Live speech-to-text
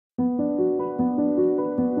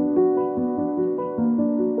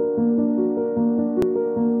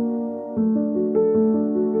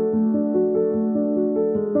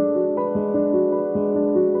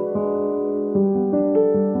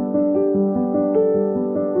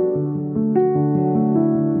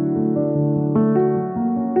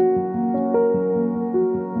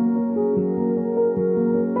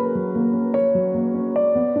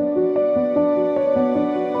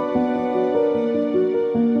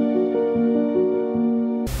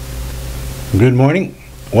Good morning.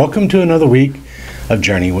 Welcome to another week of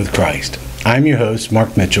Journey with Christ. I'm your host,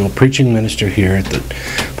 Mark Mitchell, preaching minister here at the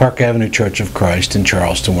Park Avenue Church of Christ in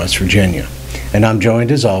Charleston, West Virginia. And I'm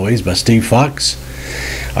joined, as always, by Steve Fox,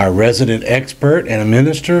 our resident expert and a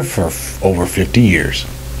minister for over 50 years.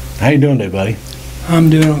 How you doing today, buddy? I'm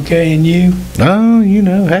doing okay, and you? Oh,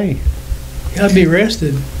 hey. You gotta be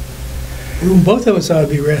rested. Both of us ought to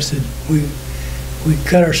be rested. We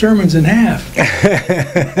cut our sermons in half.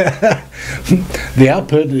 The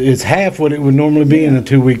output is half what it would normally be in a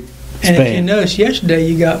 2-week span. And if you notice, yesterday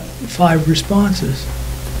you got 5 responses.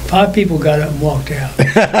 5 people got up and walked out.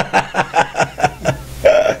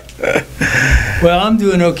 Well, I'm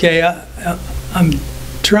doing okay. I'm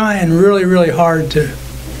trying really, really hard to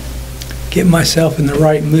get myself in the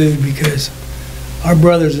right mood because our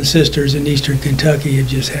brothers and sisters in Eastern Kentucky have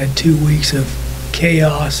just had 2 weeks of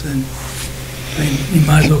chaos, and you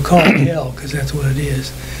might as well call it hell, because that's what it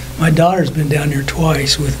is. My daughter's been down there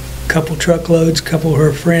twice with a couple truckloads. A couple of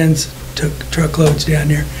her friends took truckloads down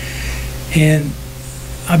there, and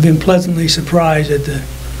I've been pleasantly surprised that the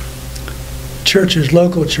churches,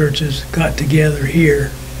 local churches, got together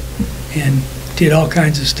here and did all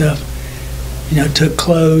kinds of stuff. Took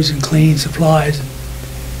clothes and cleaning supplies.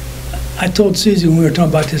 I told Susie when we were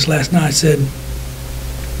talking about this last night, I said,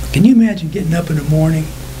 can you imagine getting up in the morning?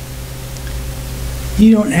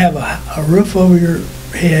 You don't have a roof over your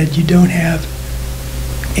head. You don't have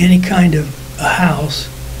any kind of a house.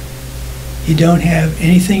 You don't have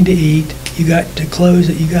anything to eat. You got the clothes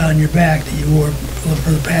that you got on your back that you wore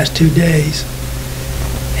for the past 2 days.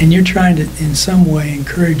 And you're trying to, in some way,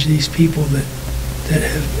 encourage these people that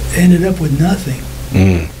have ended up with nothing.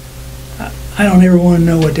 I don't ever want to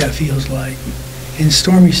know what that feels like. And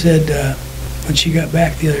Stormy said, when she got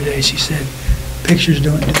back the other day, she said, pictures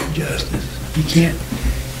don't do it justice. You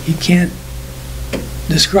can't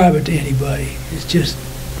describe it to anybody. It's just,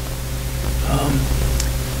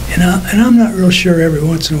 and I'm not real sure every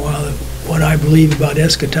once in a while what I believe about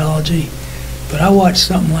eschatology, but I watch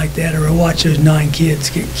something like that, or I watch those 9 kids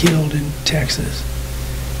get killed in Texas,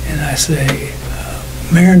 and I say,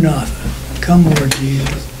 Maranatha, come Lord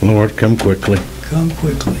Jesus. Lord, come quickly. Come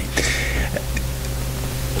quickly.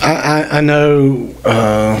 I know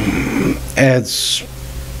as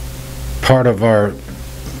part of our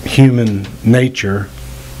human nature,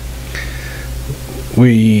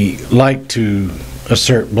 we like to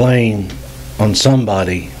assert blame on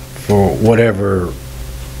somebody for whatever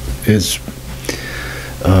is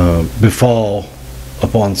befall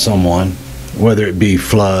upon someone, whether it be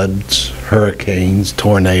floods, hurricanes,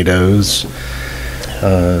 tornadoes,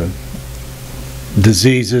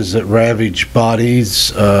 diseases that ravage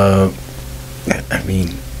bodies.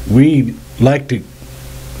 We like to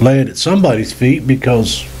lay it at somebody's feet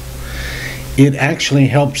because it actually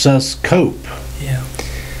helps us cope. Yeah.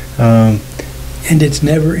 And it's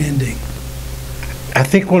never ending. I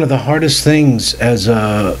think one of the hardest things as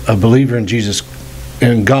a believer in Jesus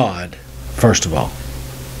and God, first of all,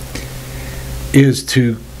 is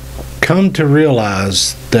to come to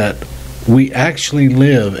realize that we actually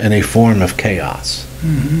live in a form of chaos.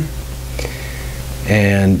 Mm-hmm.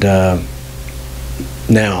 And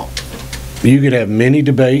now, you could have many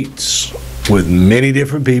debates with many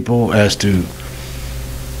different people as to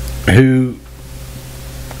who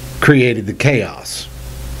created the chaos.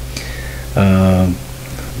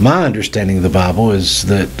 My understanding of the Bible is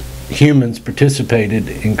that humans participated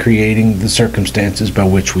in creating the circumstances by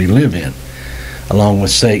which we live in, along with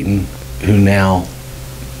Satan, who now,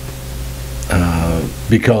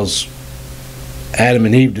 because Adam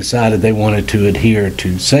and Eve decided they wanted to adhere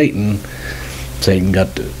to Satan, Satan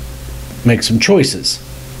got to make some choices.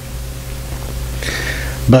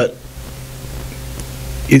 But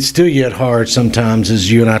it's still yet hard sometimes,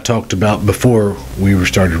 as you and I talked about before we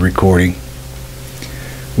started recording.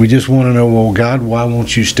 We just want to know, well, God, why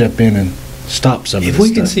won't you step in and stop some of this stuff? If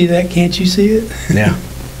we can stuff? see that, can't you see it? Yeah.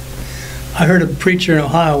 I heard a preacher in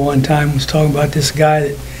Ohio one time was talking about this guy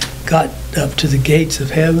that got up to the gates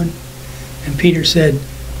of heaven, and Peter said,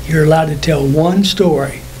 you're allowed to tell one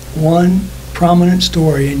story, one prominent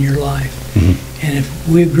story in your life. Mm-hmm. And if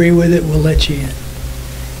we agree with it, we'll let you in.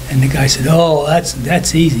 And the guy said, oh,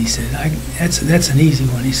 that's easy. He said, that's an easy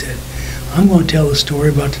one. He said, I'm going to tell a story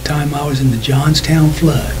about the time I was in the Johnstown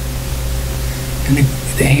flood. And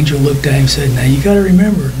the angel looked at him and said, now you got to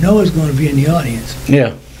remember, Noah's going to be in the audience.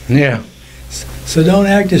 Yeah, yeah. So don't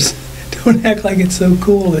act like it's so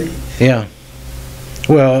cool that. Yeah.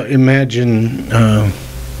 Well, imagine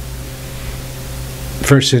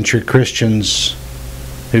first century Christians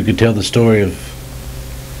who could tell the story of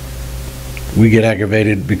we get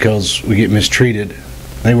aggravated because we get mistreated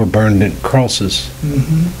They were burned at crosses,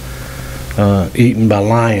 eaten by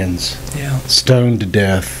lions, stoned to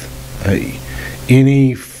death.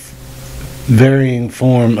 Any varying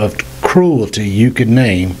form of cruelty you could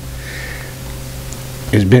name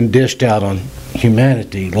has been dished out on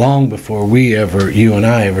humanity long before you and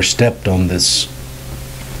I ever stepped on this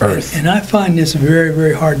earth. And I find this very,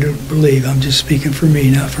 very hard to believe. I'm just speaking for me,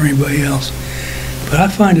 not for anybody else. But I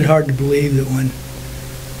find it hard to believe that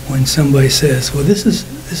when somebody says, well, this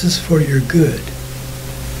is for your good.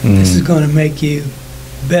 This is going to make you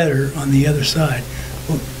better on the other side.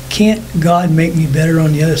 Well, can't God make me better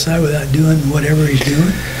on the other side without doing whatever he's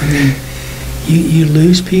doing? I mean, you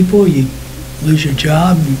lose people, you lose your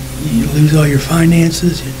job, you lose all your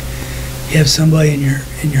finances, you have somebody in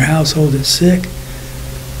your household that's sick.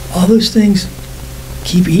 All those things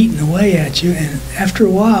keep eating away at you, and after a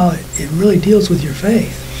while, it really deals with your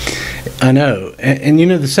faith. I know. And you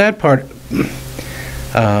know, the sad part,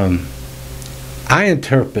 I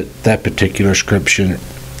interpret that particular scripture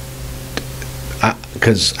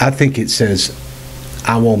because I think it says,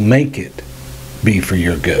 I will make it be for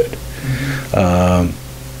your good.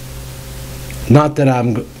 Not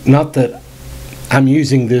that I'm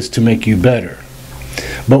using this to make you better,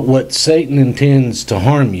 but what Satan intends to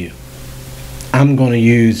harm you, I'm going to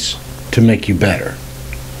use to make you better.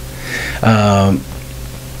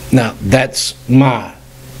 Now, that's my...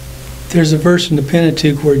 There's a verse in the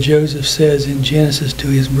Pentateuch where Joseph says in Genesis to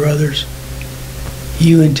his brothers,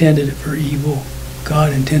 you intended it for evil,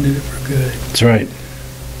 God intended it for good. That's right.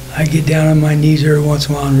 I get down on my knees every once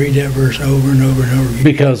in a while and read that verse over and over and over again.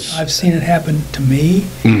 Because I've seen it happen to me,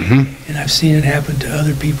 and I've seen it happen to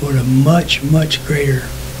other people at a much, much greater...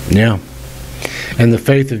 Yeah. And the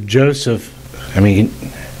faith of Joseph, I mean,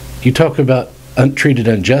 you talk about treated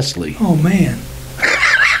unjustly. Oh, man.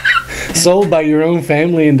 Sold by your own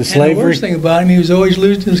family into slavery. And the worst thing about him, he was always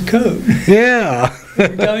losing his coat. Yeah.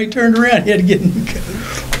 Every time he turned around, he had to get a new coat.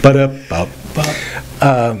 But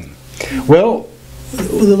well,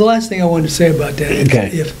 the last thing I wanted to say about that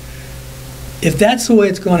is if that's the way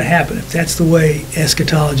it's going to happen, if that's the way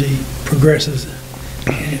eschatology progresses,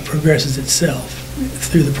 and it progresses itself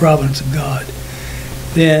through the providence of God,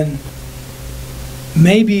 then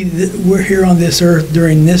maybe we're here on this earth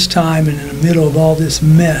during this time and in the middle of all this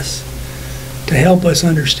mess to help us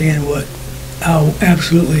understand how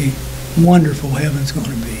absolutely wonderful heaven's going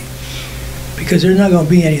to be. Because there's not going to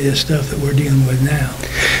be any of this stuff that we're dealing with now.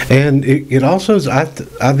 And it also is, I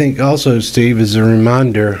think also, Steve, is a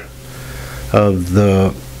reminder of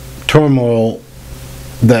the turmoil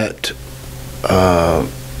that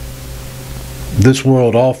this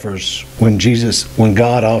world offers when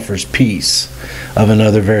God offers peace of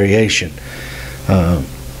another variation.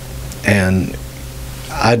 And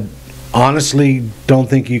I honestly don't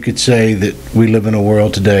think you could say that we live in a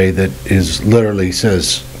world today that is literally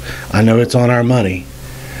says, I know it's on our money,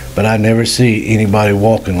 but I never see anybody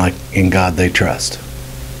walking like in God they trust.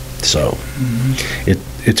 So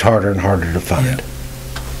it's harder and harder to find. Yeah.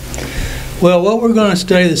 Well, what we're going to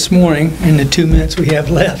study this morning in the 2 minutes we have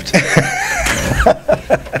left,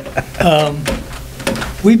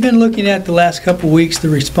 we've been looking at the last couple of weeks the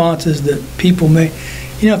responses that people make.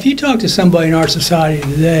 You know, if you talk to somebody in our society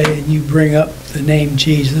today and you bring up the name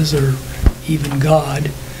Jesus or even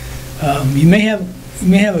God, you may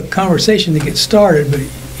have a conversation that gets started, but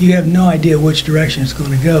you have no idea which direction it's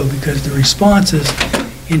going to go because the responses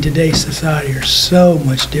in today's society are so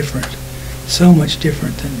much different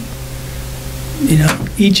than, you know,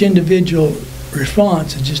 each individual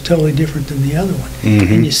response is just totally different than the other one.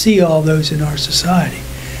 And you see all those in our society.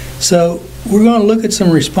 So we're going to look at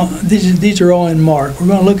some these are all in Mark. We're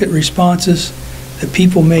going to look at responses that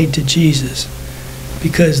people made to Jesus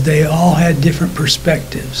because they all had different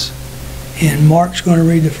perspectives. And Mark's going to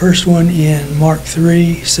read the first one in Mark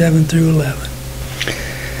 3, 7 through 11.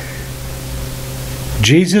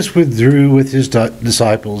 Jesus withdrew with his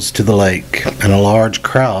disciples to the lake, and a large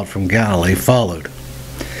crowd from Galilee followed.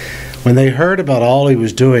 When they heard about all he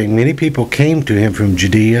was doing, many people came to him from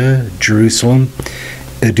Judea, Jerusalem,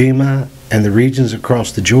 Idumea, and the regions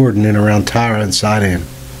across the Jordan and around Tyre and Sidon.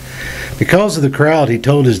 Because of the crowd, he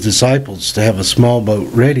told his disciples to have a small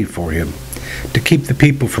boat ready for him, to keep the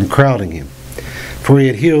people from crowding him. For he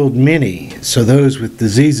had healed many, so those with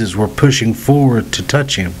diseases were pushing forward to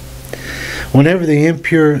touch him. Whenever the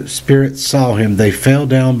impure spirits saw him, they fell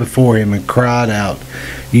down before him and cried out,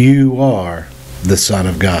 "You are the Son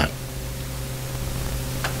of God."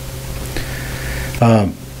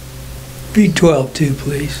 Read 12 too,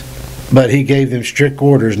 please. But he gave them strict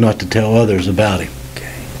orders not to tell others about him.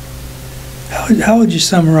 Okay. How would you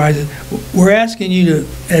summarize it? We're asking you to,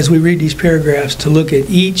 as we read these paragraphs, to look at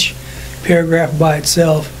each paragraph by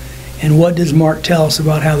itself, and what does Mark tell us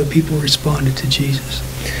about how the people responded to Jesus?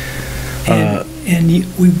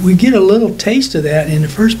 We get a little taste of that in the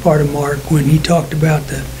first part of Mark when he talked about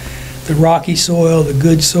the rocky soil, the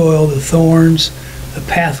good soil, the thorns, the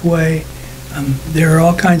pathway. There are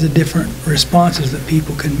all kinds of different responses that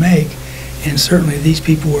people can make, and certainly these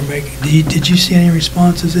people were making. Did you see any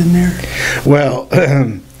responses in there? Well,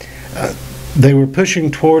 they were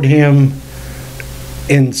pushing toward him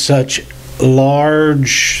in such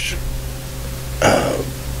large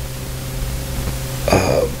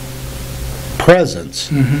presence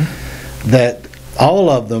that all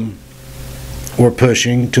of them were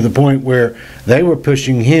pushing, to the point where they were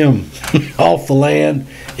pushing him off the land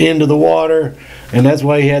into the water, and that's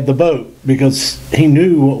why he had the boat, because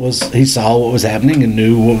he saw what was happening and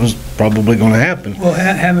knew what was probably going to happen. Well,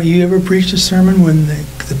 haven't you ever preached a sermon when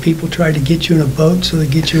the people tried to get you in a boat so they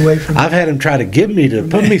get you away from? I've had him try to get me to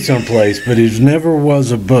put me someplace, but it never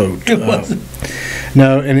was a boat. It wasn't.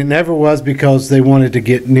 No, and it never was because they wanted to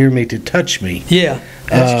get near me to touch me. Yeah,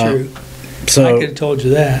 that's true. So I could have told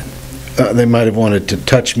you that. They might have wanted to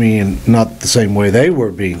touch me, and not the same way they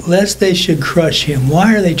were being. Lest they should crush him.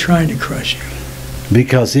 Why are they trying to crush him?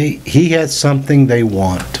 Because he has something they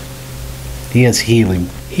want. He has healing.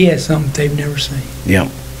 He has something they've never seen. Yeah.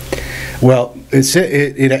 Well,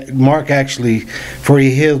 Mark actually, for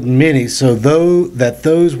he healed many, so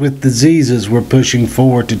those with diseases were pushing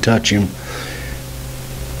forward to touch him.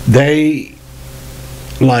 They,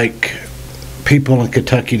 like people in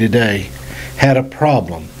Kentucky today, had a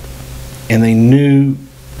problem, and they knew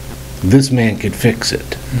this man could fix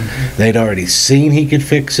it. They'd already seen he could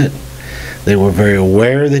fix it. They were very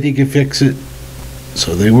aware that he could fix it,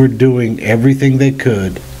 so they were doing everything they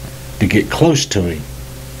could to get close to him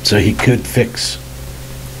so he could fix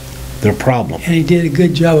their problem. And he did a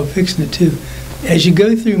good job of fixing it too. As you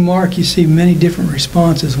go through Mark, you see many different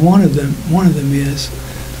responses. One of them is,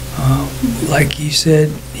 like you said,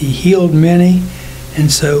 he healed many,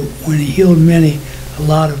 and so when he healed many, a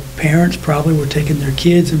lot of parents probably were taking their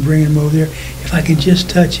kids and bringing them over there. If I can just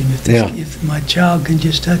touch him, if my child can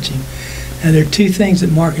just touch him. Now, there are two things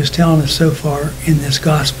that Mark is telling us so far in this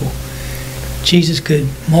gospel. Jesus could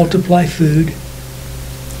multiply food,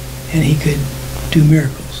 and he could do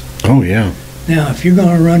miracles. Oh, yeah. Now, if you're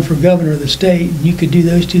going to run for governor of the state, and you could do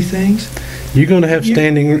those two things, you're going to have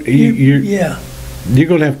standing. Yeah. You're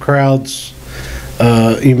going to have crowds.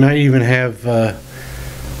 You may even have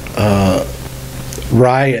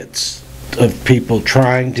riots of people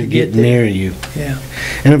trying to get near you. Yeah.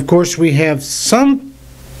 And of course, we have some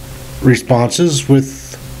responses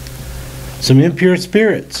with some impure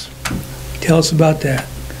spirits. Tell us about that.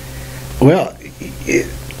 Well,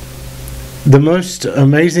 the most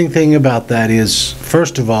amazing thing about that is,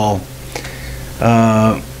 first of all,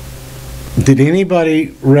 did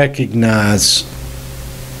anybody recognize,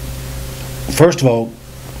 first of all,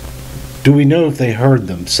 do we know if they heard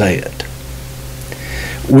them say it?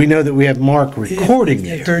 We know that we have Mark recording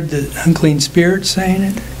They it. heard the unclean spirit saying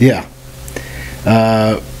it? Yeah.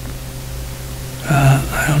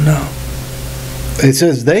 I don't know. It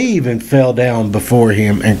says they even fell down before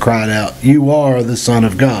him and cried out, "You are the Son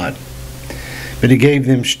of God." But he gave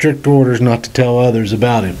them strict orders not to tell others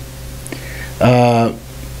about him. Now,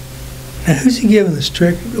 who's he giving the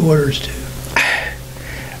strict orders to?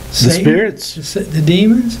 The spirits? The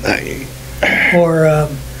demons?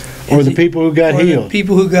 Or the people who got healed? The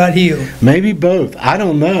people who got healed. Maybe both. I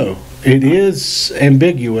don't know. It is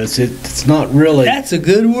ambiguous. It's not really. That's a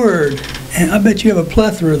good word. And I bet you have a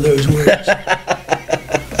plethora of those words.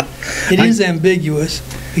 It is ambiguous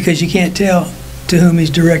because you can't tell to whom he's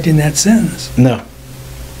directing that sentence. No.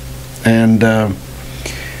 And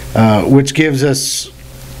which gives us,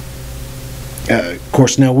 of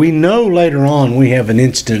course, now we know later on we have an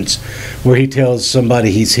instance where he tells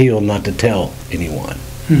somebody he's healed not to tell anyone.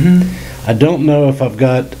 I don't know if I've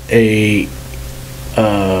got a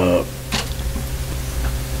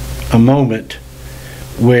moment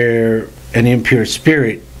where an impure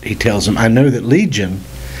spirit, he tells him. I know that Legion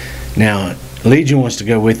wants to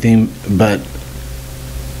go with him, but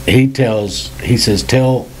he says,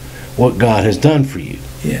 tell what God has done for you.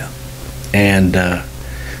 Yeah. And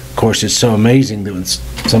of course, it's so amazing that when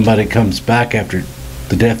somebody comes back after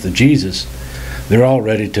the death of Jesus, they're all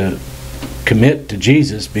ready to commit to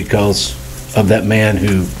Jesus because of that man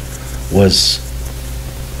who was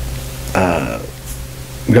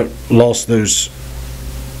lost those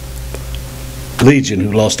Legion,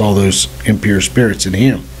 who lost all those impure spirits in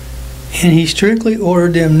him. And he strictly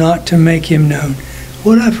ordered them not to make him known.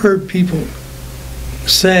 What I've heard people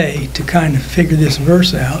say to kind of figure this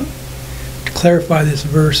verse out, to clarify this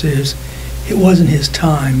verse, is it wasn't his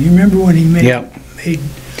time. You remember when he made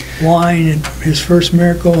wine and his first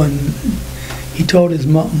miracle, and he told his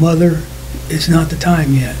mother, it's not the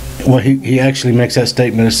time yet. Well, he actually makes that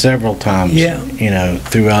statement several times,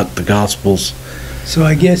 throughout the Gospels. So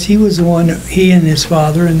I guess he was the one, he and his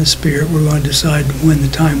Father and the Spirit were going to decide when the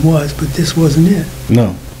time was, but this wasn't it.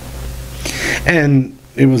 No. And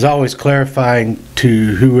it was always clarifying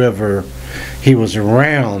to whoever he was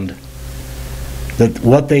around that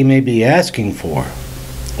what they may be asking for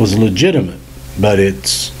was legitimate, but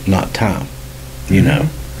it's not time,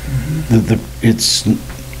 It's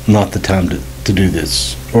not the time to do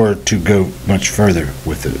this or to go much further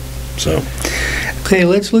with it. So, okay,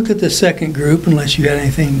 let's look at the second group, unless you got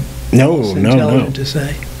anything intelligent to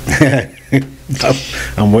say.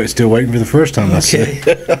 I'm still waiting for the first time I say.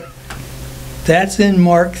 That's in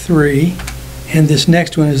Mark 3, and this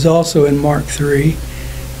next one is also in Mark 3,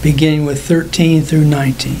 beginning with 13 through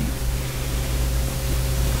 19.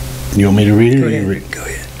 You want me to read it? Go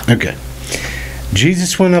ahead. Okay.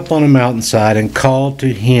 Jesus went up on a mountainside and called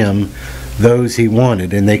to him those he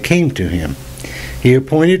wanted, and they came to him. He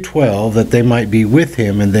appointed 12 that they might be with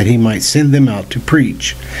him and that he might send them out to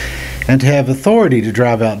preach and to have authority to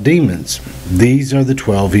drive out demons. These are the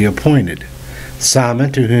 12 he appointed: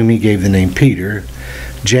 Simon, to whom he gave the name Peter,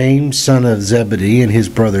 James, son of Zebedee, and his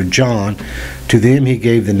brother John. To them he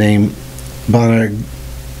gave the name Boanerges,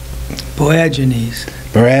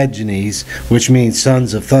 which means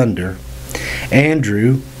sons of thunder.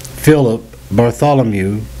 Andrew, Philip,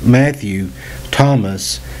 Bartholomew, Matthew,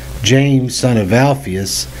 Thomas, James, son of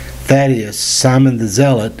Alphaeus, Thaddeus, Simon the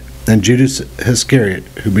Zealot, and Judas Iscariot,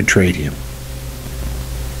 who betrayed him.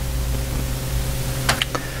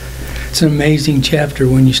 It's an amazing chapter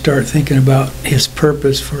when you start thinking about his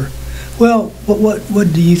purpose for, well,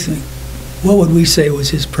 what do you think? What would we say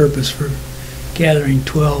was his purpose for gathering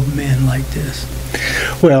 12 men like this?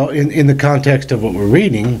 Well, in the context of what we're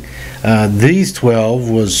reading, these 12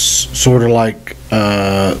 was sort of like,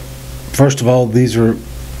 first of all, these are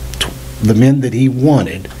the men that he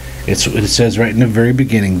wanted. It says right in the very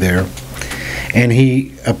beginning there. And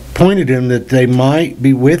he appointed them that they might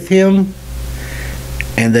be with him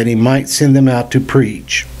and that he might send them out to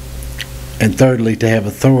preach. And thirdly, to have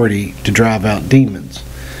authority to drive out demons.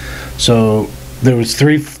 So there was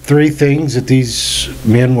three things that these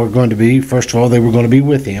men were going to be. First of all, they were going to be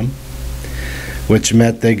with him, which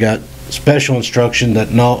meant they got special instruction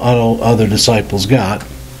that no other disciples got.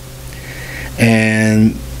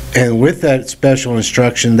 And with that special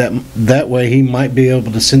instruction, that way he might be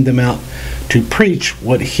able to send them out to preach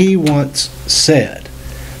what he once said.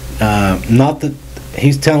 Not that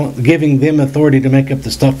he's giving them authority to make up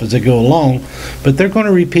the stuff as they go along, but they're going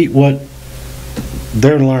to repeat what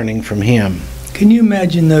they're learning from him. Can you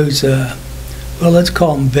imagine those, let's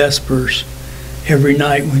call them Vespers, every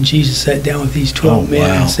night when Jesus sat down with these 12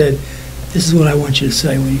 men and said, this is what I want you to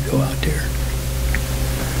say when you go out there.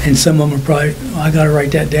 And some of them are probably, I got to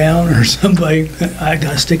write that down, or somebody, I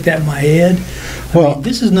got to stick that in my head. I mean,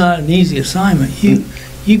 this is not an easy assignment.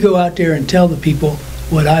 You go out there and tell the people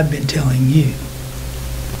what I've been telling you.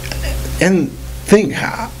 And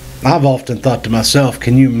I've often thought to myself,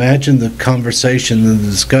 can you imagine the conversation and the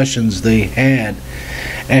discussions they had?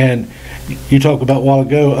 And you talk about a while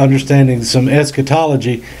ago understanding some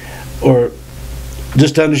eschatology, or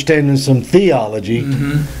just understanding some theology.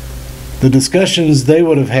 Mm-hmm. The discussions they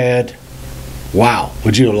would have had, wow,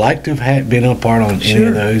 would you have liked to have been a part on any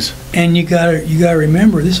of those? And you gotta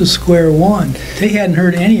remember, this is square one. They hadn't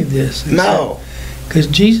heard any of this. No. Because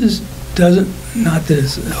Jesus doesn't, not that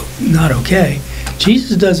it's not okay,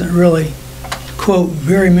 Jesus doesn't really quote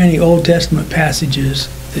very many Old Testament passages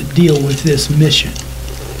that deal with this mission.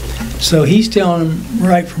 So he's telling them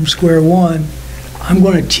right from square one, I'm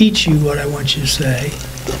going to teach you what I want you to say.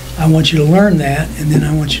 I want you to learn that, and then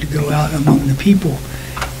I want you to go out among the people.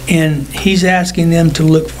 And he's asking them to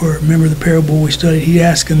look for, remember the parable we studied, he's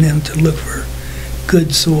asking them to look for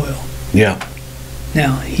good soil. Yeah.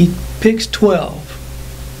 Now, he picks 12.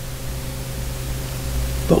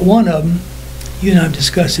 But one of them, you and I have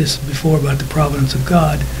discussed this before about the providence of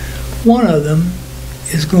God, one of them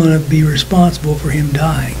is going to be responsible for him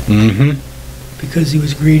dying. Mm-hmm. Because he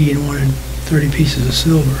was greedy and wanted 30 pieces of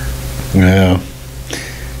silver. Yeah.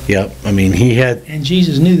 Yep. I mean, he had... And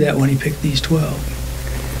Jesus knew that when he picked these 12.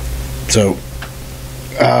 So,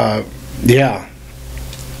 yeah.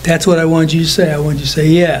 That's what I wanted you to say. I wanted you to say,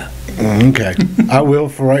 yeah. Okay. I will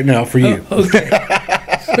for right now, for you. Oh, okay.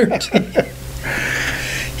 13.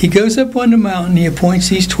 He goes up on the mountain, he appoints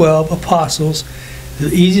these 12 apostles. The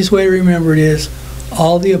easiest way to remember it is,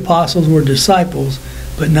 all the apostles were disciples,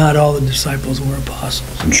 but not all the disciples were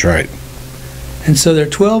apostles. That's right. And so there are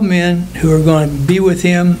 12 men who are going to be with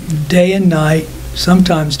him day and night,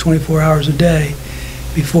 sometimes 24 hours a day,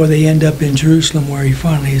 before they end up in Jerusalem where he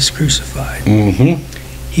finally is crucified.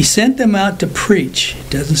 Mm-hmm. He sent them out to preach. It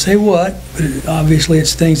doesn't say what, but obviously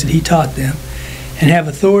it's things that he taught them. And have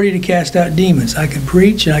authority to cast out demons. I can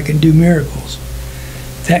preach and I can do miracles.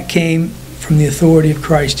 That came from the authority of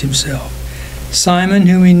Christ himself. Simon,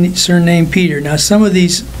 whom he surnamed Peter. Now some of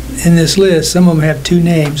these in this list, some of them have two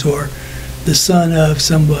names, or the son of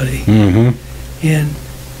somebody. Mm-hmm. And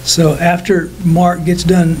so after Mark gets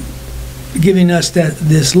done giving us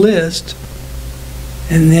this list,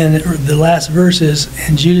 and then the last verse is,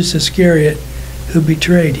 and Judas Iscariot, who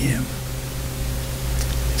betrayed him.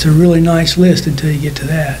 It's a really nice list until you get to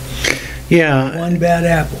that. Yeah. One bad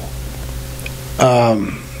apple.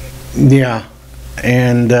 Yeah.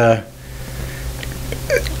 And of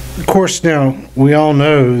course, now we all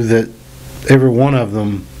know that every one of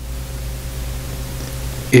them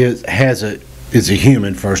is a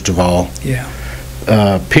human, first of all. Yeah.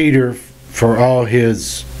 Peter, for all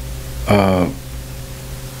his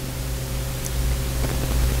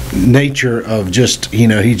nature of just,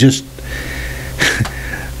 he just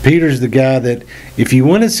Peter's the guy that if you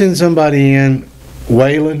want to send somebody in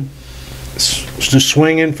wailing, just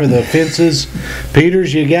swinging for the fences,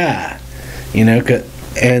 Peter's your guy,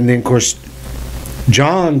 and then of course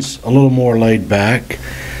John's a little more laid back.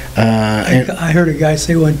 I heard a guy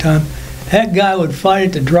say one time, that guy would fight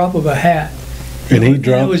at the drop of a hat. And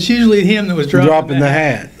it was usually him that was dropping the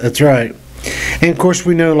hat. That's right. And of course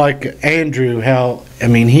we know, like Andrew,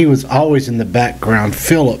 he was always in the background.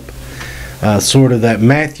 Philip, sort of that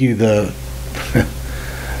Matthew,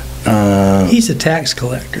 he's a tax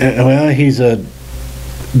collector. Well, he's a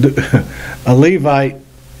Levite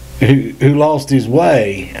who lost his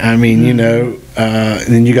way.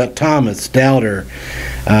 Then you got Thomas, doubter,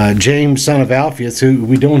 James, son of Alphaeus, who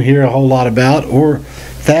we don't hear a whole lot about, or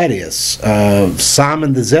Thaddeus.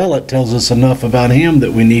 Simon the Zealot tells us enough about him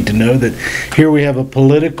that we need to know that here we have a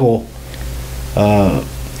political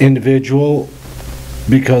individual,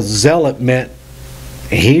 because zealot meant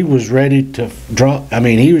he was ready to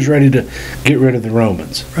he was ready to get rid of the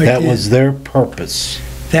Romans. Right, that was their purpose.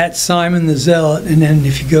 That's Simon the Zealot. And then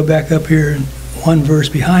if you go back up here, one verse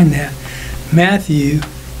behind that, Matthew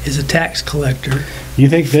is a tax collector. You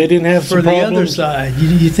think they didn't have some problems? For the other side.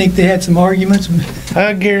 You think they had some arguments?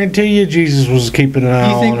 I guarantee you Jesus was keeping an eye on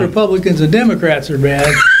them. You think Republicans and Democrats are bad?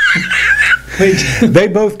 They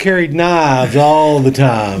both carried knives all the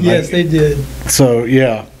time. Yes, they did. So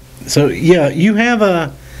yeah, you have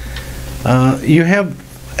I'll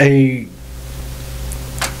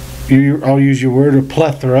use your word, a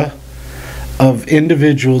plethora of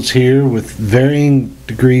individuals here with varying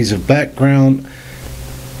degrees of background,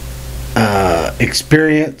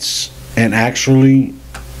 experience, and actually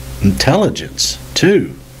intelligence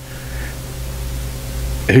too,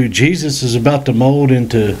 who Jesus is about to mold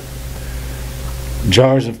into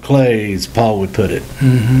jars of clay, as Paul would put it.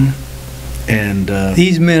 Mm-hmm. And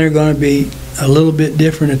these men are going to be a little bit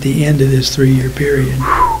different at the end of this 3-year period.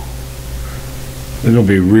 They're going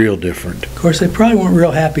to be real different. Of course, they probably weren't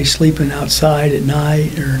real happy sleeping outside at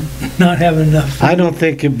night or not having enough food. I don't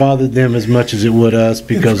think it bothered them as much as it would us,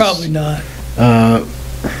 because probably not.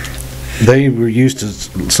 They were used to,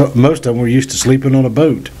 most of them were used to sleeping on a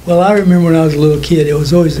boat. Well, I remember when I was a little kid, it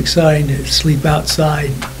was always exciting to sleep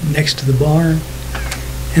outside next to the barn.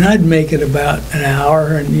 And I'd make it about an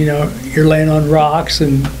hour, and you're laying on rocks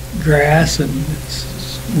and grass and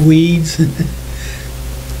weeds.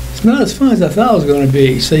 It's not as fun as I thought it was going to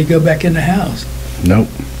be. So you go back in the house. Nope.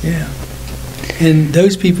 Yeah. And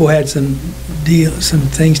those people had some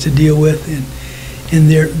things to deal with, and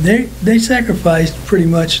they sacrificed pretty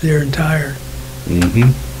much their entire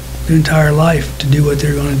life to do what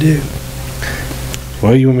they're going to do.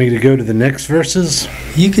 Well, you want me to go to the next verses?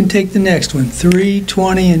 You can take the next one, 3,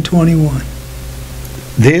 20, and 21.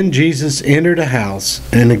 Then Jesus entered a house,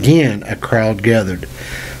 and again a crowd gathered,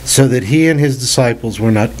 so that he and his disciples were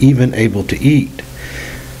not even able to eat.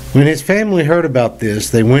 When his family heard about this,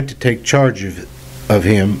 they went to take charge of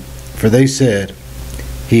him, for they said,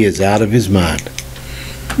 "He is out of his mind."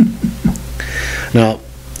 Now,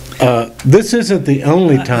 this isn't the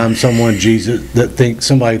only time somebody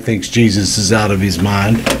thinks Jesus is out of his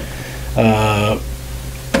mind,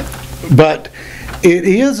 but it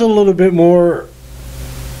is a little bit more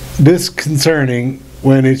disconcerting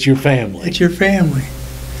when it's your family. It's your family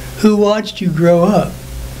who watched you grow up.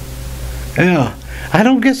 Yeah, I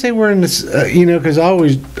don't guess they were in this, because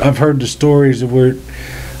I've heard the stories of where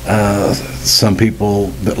Some people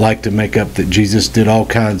that like to make up that Jesus did all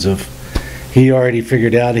kinds of, he already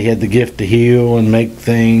figured out he had the gift to heal and make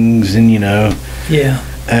things, and Yeah.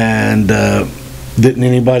 and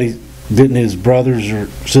didn't his brothers or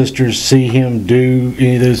sisters see him do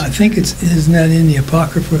any of those? I think isn't that in the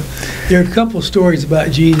Apocrypha? There are a couple of stories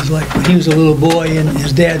about Jesus, like when he was a little boy in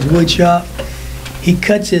his dad's wood shop, he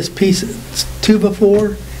cuts his piece of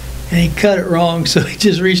 2x4, and he cut it wrong, so he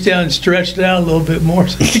just reached down and stretched it out a little bit more.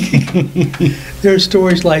 So there are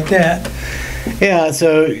stories like that. Yeah,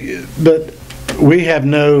 but we have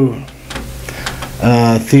no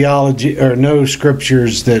theology or no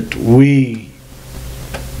scriptures that we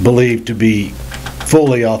believe to be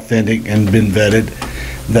fully authentic and been vetted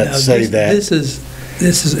that say that. This is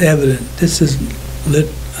evident. This is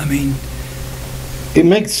it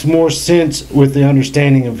makes more sense with the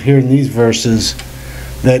understanding of hearing these verses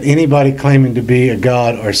that anybody claiming to be a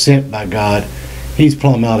god or sent by God, he's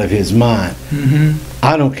plumb out of his mind. Mm-hmm.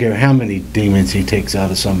 I don't care how many demons he takes out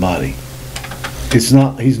of somebody. He's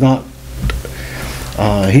not the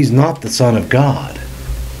Son of God.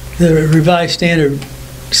 The Revised Standard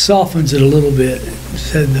softens it a little bit.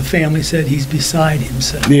 Said the family said he's beside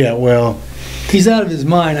himself. Yeah, well, he's out of his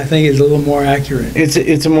mind, I think, is a little more accurate.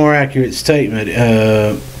 It's a more accurate statement,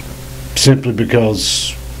 simply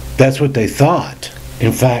because that's what they thought.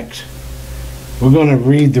 In fact, we're going to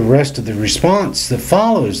read the rest of the response that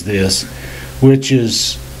follows this, which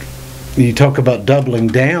is, you talk about doubling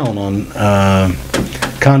down on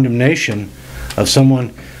condemnation of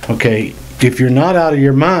someone. Okay, if you're not out of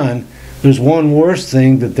your mind, there's one worse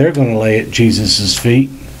thing that they're going to lay at Jesus' feet.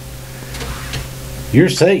 You're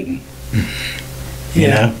Satan.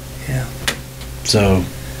 Yeah. So,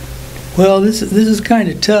 well, this is kind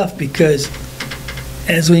of tough because,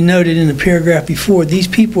 as we noted in the paragraph before, these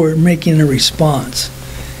people are making a response,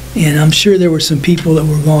 and I'm sure there were some people that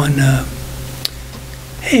were going,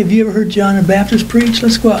 "Hey, have you ever heard John the Baptist preach?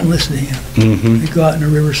 Let's go out and listen to him." mm-hmm. They go out in the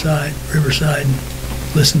riverside, and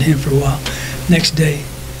listen to him for a while. Next day,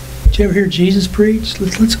 did you ever hear Jesus preach?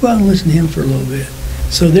 Let's go out and listen to him for a little bit.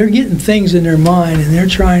 So they're getting things in their mind, and they're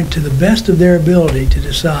trying to the best of their ability to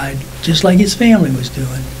decide, just like his family was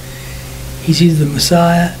doing, he's either the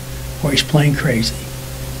Messiah or he's plain crazy.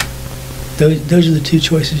 Those are the two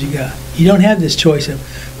choices you got. You don't have this choice of,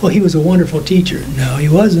 well, he was a wonderful teacher. No, he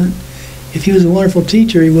wasn't. If he was a wonderful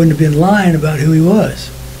teacher, he wouldn't have been lying about who he was.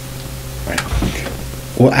 Right.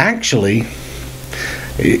 Well, actually,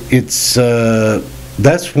 it's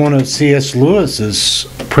that's one of C.S. Lewis's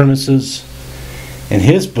premises in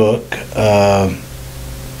his book, that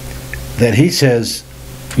he says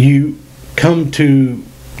you come to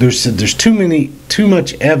there's too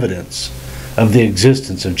much evidence of the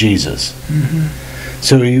existence of Jesus. Mm-hmm.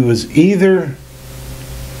 So he was either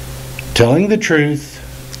telling the truth.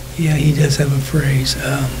 Yeah, he does have a phrase.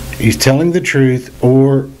 He's telling the truth,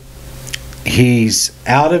 or he's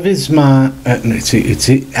out of his mind.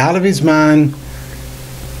 It's out of his mind.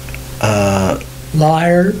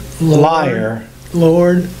 Liar,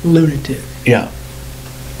 Lord, lunatic. Yeah.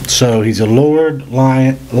 So he's a Lord,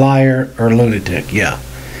 liar, or lunatic. Yeah.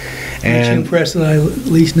 Aren't you impressed that I at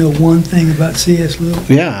least know one thing about C.S. Lewis?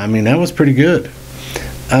 Yeah, I mean, that was pretty good.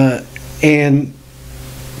 And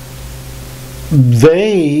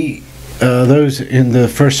those in the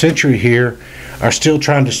first century here, are still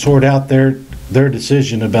trying to sort out their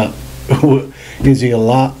decision about is he a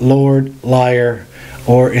Lord, liar,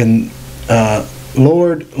 or in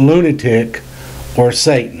Lord, lunatic, or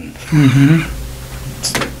Satan. Mm-hmm.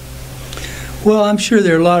 Well, I'm sure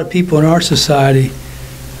there are a lot of people in our society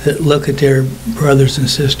that look at their brothers and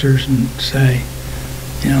sisters and say,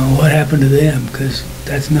 what happened to them? Because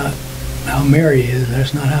that's not how Mary is.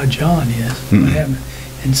 That's not how John is. Mm-hmm. What happened?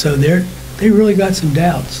 And so they really got some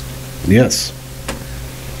doubts. Yes.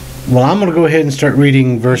 Well, I'm going to go ahead and start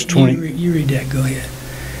reading verse 20. You read that. Go ahead.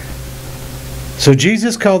 So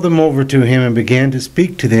Jesus called them over to him and began to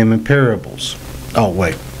speak to them in parables. Oh,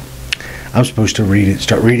 wait. I'm supposed to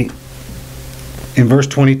start reading. In verse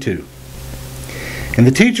 22. And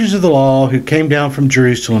the teachers of the law who came down from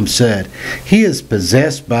Jerusalem said, "He is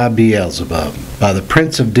possessed by Beelzebub. By the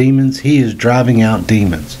prince of demons, he is driving out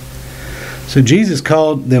demons." So Jesus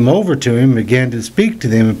called them over to him and began to speak to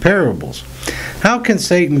them in parables. "How can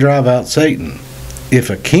Satan drive out Satan? If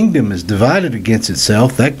a kingdom is divided against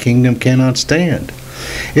itself, that kingdom cannot stand.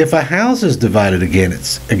 If a house is divided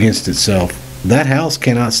against itself, that house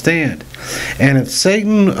cannot stand. And if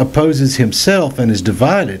Satan opposes himself and is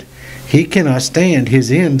divided, he cannot stand.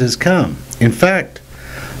 His end has come. In fact,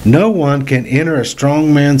 no one can enter a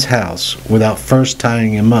strong man's house without first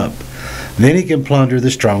tying him up. Then he can plunder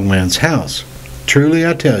the strong man's house. Truly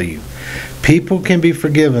I tell you, people can be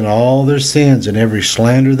forgiven all their sins and every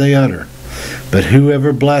slander they utter. But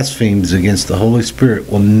whoever blasphemes against the Holy Spirit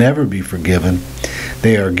will never be forgiven.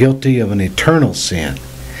 They are guilty of an eternal sin.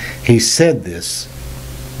 He said this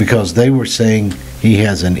because they were saying he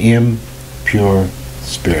has an impure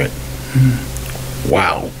spirit.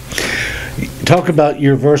 Wow. Talk about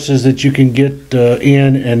your verses that you can get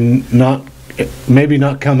in and maybe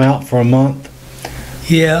not come out for a month.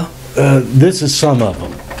 Yeah. This is some of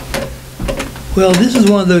them. Well, this is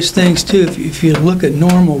one of those things, too, if you look at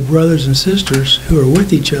normal brothers and sisters who are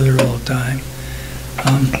with each other all the time,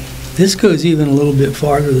 this goes even a little bit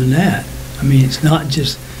farther than that. I mean, it's not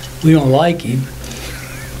just we don't like him.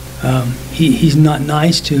 He's not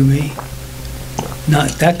nice to me.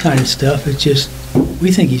 Not that kind of stuff. It's just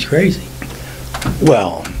we think he's crazy.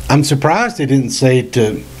 Well, I'm surprised they didn't say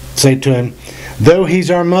to him, though he's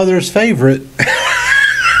our mother's favorite.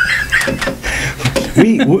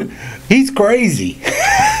 He's crazy.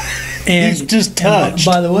 And he's just touched.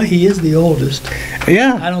 By the way, he is the oldest.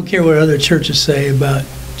 Yeah. I don't care what other churches say about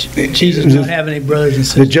Jesus not having any brothers and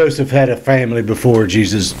sisters. That Joseph had a family before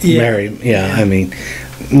Jesus married him. Yeah. I mean,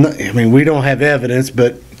 we don't have evidence,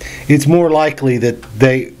 but it's more likely that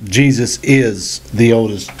Jesus is the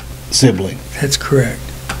oldest sibling. That's correct.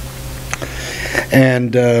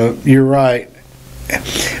 And you're right.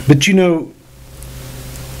 But you know,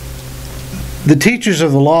 the teachers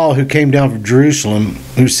of the law who came down from Jerusalem,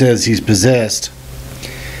 who says he's possessed,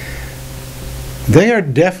 they are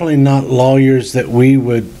definitely not lawyers that we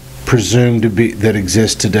would presume to be that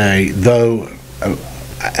exist today. Though,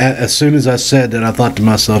 as soon as I said that, I thought to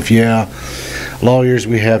myself, yeah, lawyers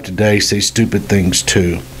we have today say stupid things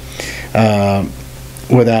too,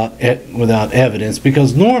 without evidence.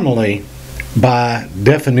 Because normally, by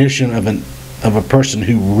definition of a person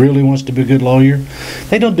who really wants to be a good lawyer,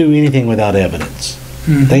 they don't do anything without evidence.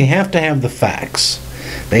 Mm-hmm. They have to have the facts.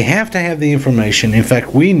 They have to have the information. In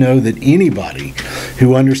fact, we know that anybody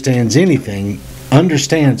who understands anything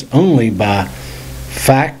understands only by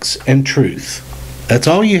facts and truth. That's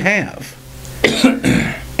all you have.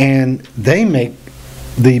 And they make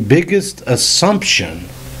the biggest assumption,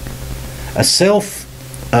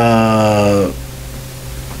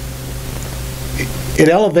 it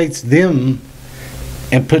elevates them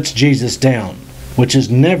and puts Jesus down, which is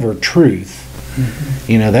never truth.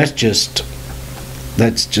 Mm-hmm. You know, that's just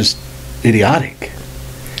idiotic.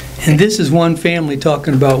 And this is one family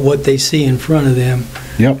talking about what they see in front of them.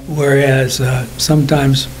 Yep. Whereas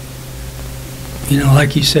sometimes, you know,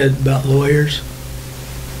 like you said about lawyers,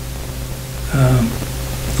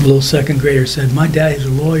 the little second grader said, "My daddy's a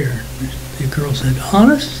lawyer." The girl said,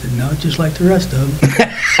 "Honest?" I said, "No, just like the rest of them."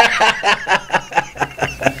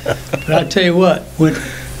 But I'll tell you what,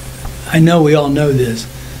 I know we all know this,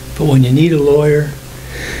 but when you need a lawyer...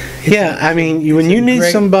 when you need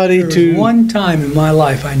somebody to... There was one time in my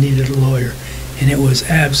life I needed a lawyer, and it was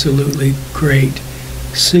absolutely great,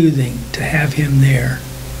 soothing to have him there.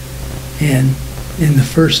 And in the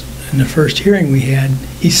first hearing we had,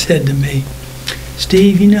 he said to me,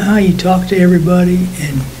 "Steve, you know how you talk to everybody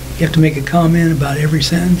and you have to make a comment about every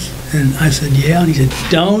sentence?" And I said, "Yeah." And he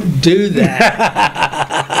said, "Don't do that."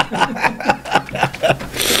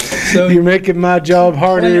 So you're making my job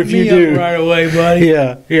harder if you do. Right away, buddy.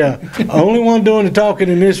 Yeah. Only one doing the talking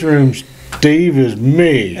in this room, Steve, is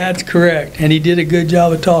me. That's correct. And he did a good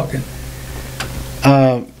job of talking.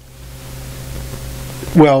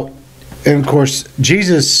 Well, and of course,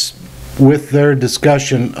 Jesus, with their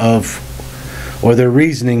discussion or their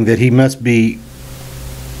reasoning that he must be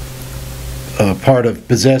part of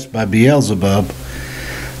possessed by Beelzebub,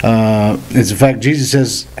 is in fact, Jesus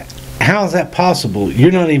says, how is that possible?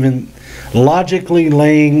 You're not even logically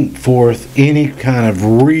laying forth any kind of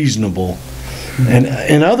reasonable. And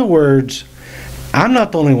in other words, I'm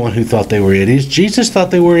not the only one who thought they were idiots. Jesus thought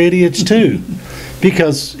they were idiots too.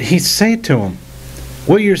 Because he said to them,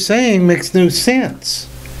 what you're saying makes no sense.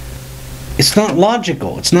 It's not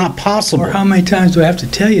logical. It's not possible. Or how many times do I have to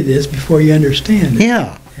tell you this before you understand it?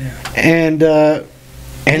 Yeah. And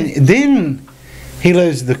then he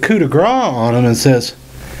lays the coup de grace on them and says,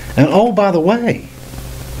 and oh, by the way,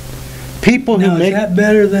 people who make... Is that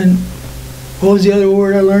better than... What was the other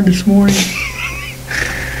word I learned this morning?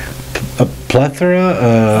 A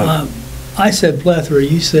plethora? I said plethora.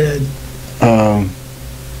 You said...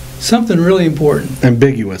 something really important.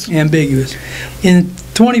 Ambiguous. In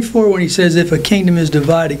 24, when he says, if a kingdom is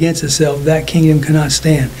divided against itself, that kingdom cannot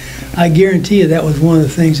stand. I guarantee you that was one of the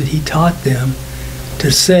things that he taught them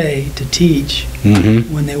to say, to teach,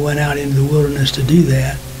 when they went out into the wilderness to do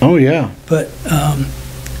that. Oh, yeah. But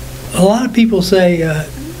a lot of people say,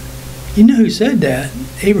 You know who said that?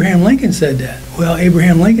 Abraham Lincoln said that. Well,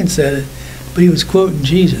 Abraham Lincoln said it, but he was quoting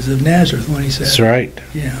Jesus of Nazareth when he said That's it. right.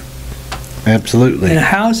 Yeah. Absolutely. And a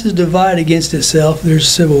house is divided against itself. There's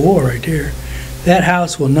civil war right there. That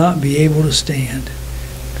house will not be able to stand.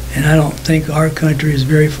 And I don't think our country is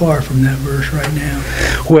very far from that verse right now.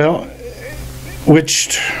 Well,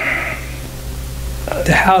 which...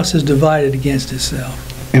 The house is divided against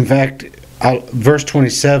itself. In fact, verse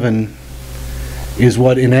 27 is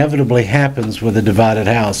what inevitably happens with a divided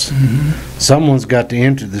house. Mm-hmm. Someone's got to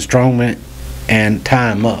enter the strong man and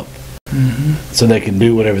tie them up so they can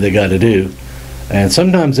do whatever they got to do. And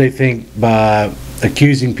sometimes they think by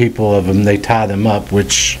accusing people of them, they tie them up,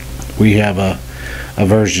 which we have a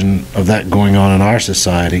version of that going on in our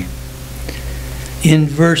society. In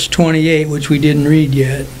verse 28, which we didn't read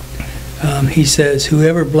yet, he says,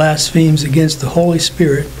 whoever blasphemes against the Holy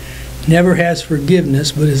Spirit never has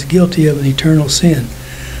forgiveness, but is guilty of an eternal sin.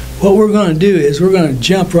 What we're going to do is we're going to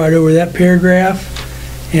jump right over that paragraph,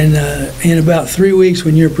 and in about 3 weeks,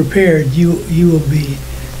 when you're prepared, you will be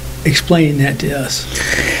explaining that to us.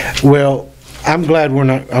 Well, I'm glad we're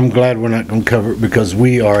not going to cover it, because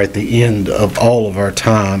we are at the end of all of our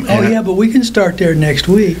time. Oh, yeah, but we can start there next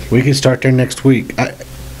week. We can start there next week.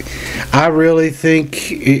 I really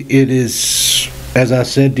think it is, as I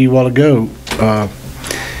said to you a while ago,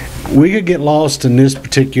 we could get lost in this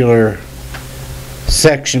particular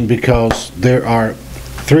section because there are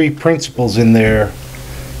 3 principles in there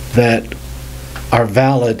that are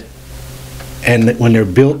valid, and that when they're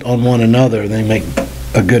built on one another, they make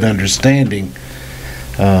a good understanding,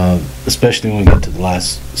 especially when we get to the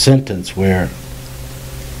last sentence where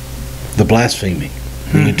the blaspheming,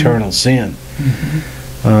 the eternal sin.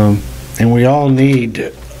 And we all need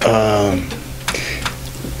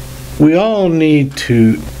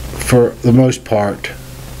to, for the most part,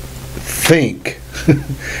 think,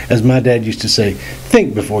 as my dad used to say,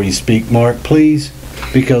 think before you speak, Mark, please,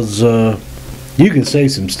 because you can say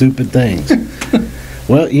some stupid things.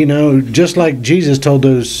 Well, you know, just like Jesus told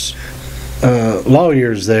those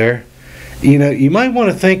lawyers there, you know, you might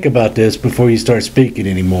want to think about this before you start speaking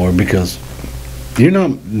anymore, because you're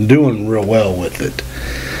not doing real well with it.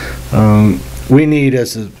 We need,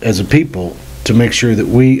 as a people, to make sure that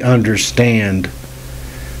we understand.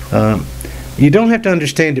 You don't have to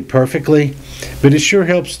understand it perfectly, but it sure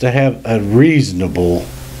helps to have a reasonable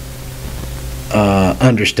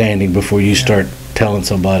understanding before you start telling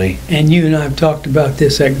somebody. And you and I have talked about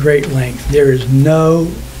this at great length. There is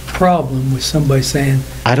no problem with somebody saying,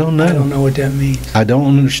 I don't know what that means. I don't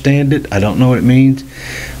understand it. I don't know what it means.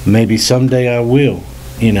 Maybe someday I will,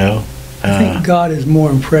 you know. I think God is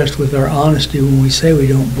more impressed with our honesty when we say we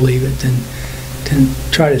don't believe it than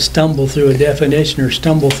try to stumble through a definition or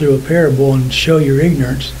stumble through a parable and show your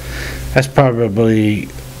ignorance. That's probably...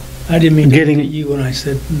 I didn't mean to get at you when I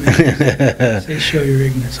said say show your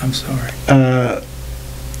ignorance. I'm sorry.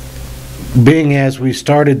 Being as we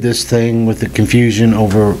started this thing with the confusion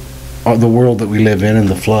over the world that we live in and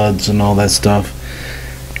the floods and all that stuff,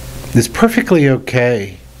 it's perfectly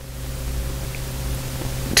okay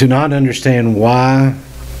to not understand why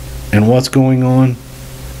and what's going on.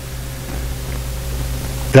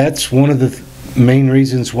 That's one of the main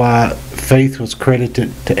reasons why faith was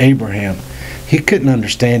credited to Abraham. He couldn't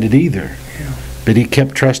understand it either, but he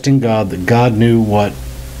kept trusting God, that God knew what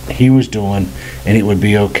he was doing and it would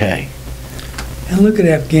be okay. And look at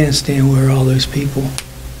Afghanistan, where all those people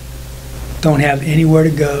don't have anywhere to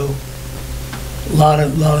go. A lot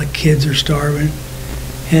of kids are starving.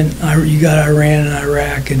 And you got Iran and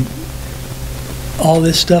Iraq and all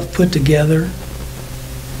this stuff put together.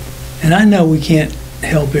 And I know we can't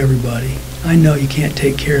help everybody. I know you can't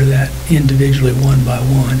take care of that individually one by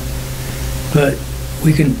one. But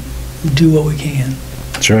we can do what we can.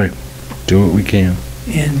 That's right. Do what we can.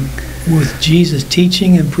 And with Jesus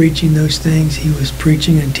teaching and preaching those things, he was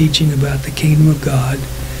preaching and teaching about the kingdom of God.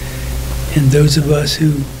 And those of us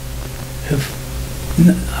who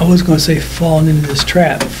have, I was going to say fallen into this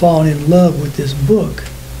trap, fallen in love with this book,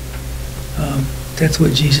 that's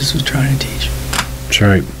what Jesus was trying to teach. That's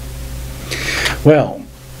right. Well,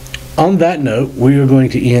 on that note, we are going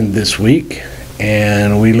to end this week,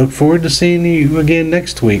 and we look forward to seeing you again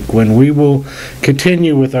next week, when we will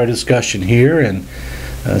continue with our discussion here, and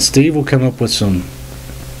Steve will come up with some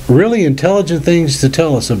really intelligent things to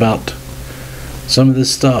tell us about some of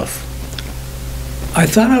this stuff. I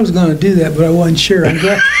thought I was going to do that, but I wasn't sure. I'm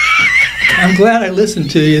glad I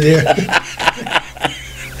listened to you there.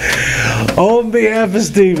 On behalf of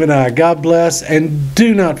Steve and I, God bless, and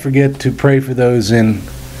do not forget to pray for those in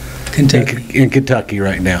Kentucky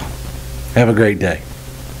right now. Have a great day.